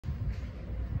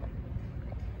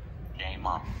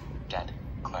Mom. Dad.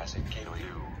 Classic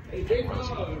Caillou. Hey,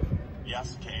 Rosie.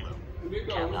 Yes, Caillou.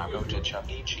 Can I go to Chuck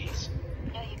E. Cheese?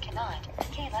 No, you cannot.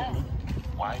 Caillou.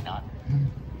 Why not?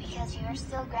 Because you are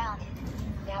still grounded.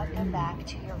 Now go back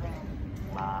to your room.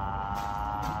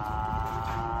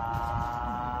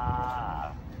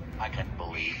 I can't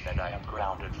believe that I am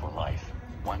grounded for life.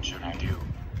 What should I do?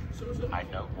 I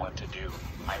know what to do.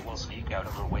 I will sneak out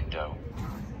of a window.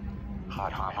 Ha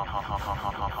ha ha ha ha ha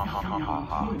ha ha ha ha ha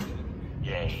ha.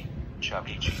 Yay, Chuck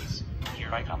E. Cheese.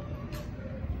 Here I come.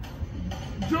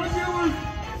 Drug dealers!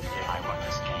 Yeah, I won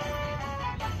this game.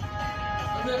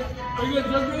 Are you a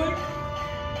drug dealer?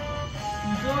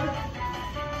 You sure?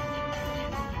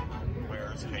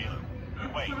 Where's Caillou?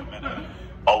 Wait a minute.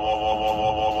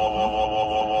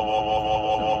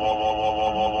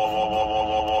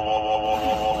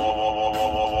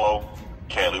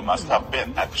 Caillou must have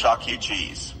been at Chuck E.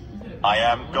 Cheese. I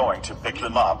am going to pick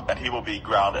him up and he will be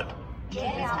grounded.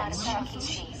 Get out of Chuck E.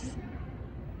 Cheese.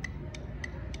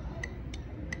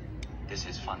 This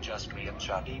is fun, just me and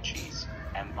Chuck E. Cheese,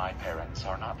 and my parents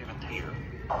are not even here.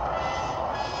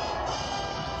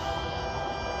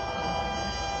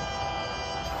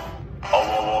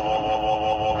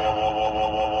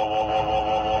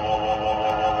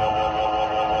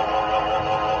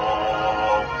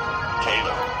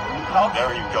 Caillou, how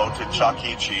dare you go to Chuck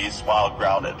E. Cheese while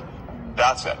grounded?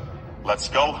 That's it. Let's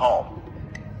go home.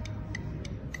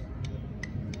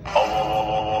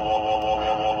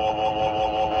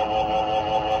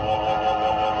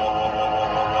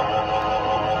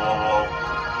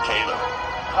 Caillou,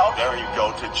 how dare you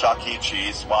go to Chuck E.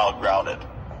 Cheese while grounded?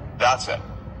 That's it.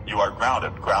 You are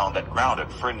grounded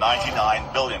for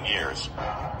 99 billion years.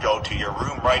 Go to your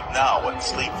room right now and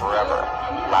sleep forever.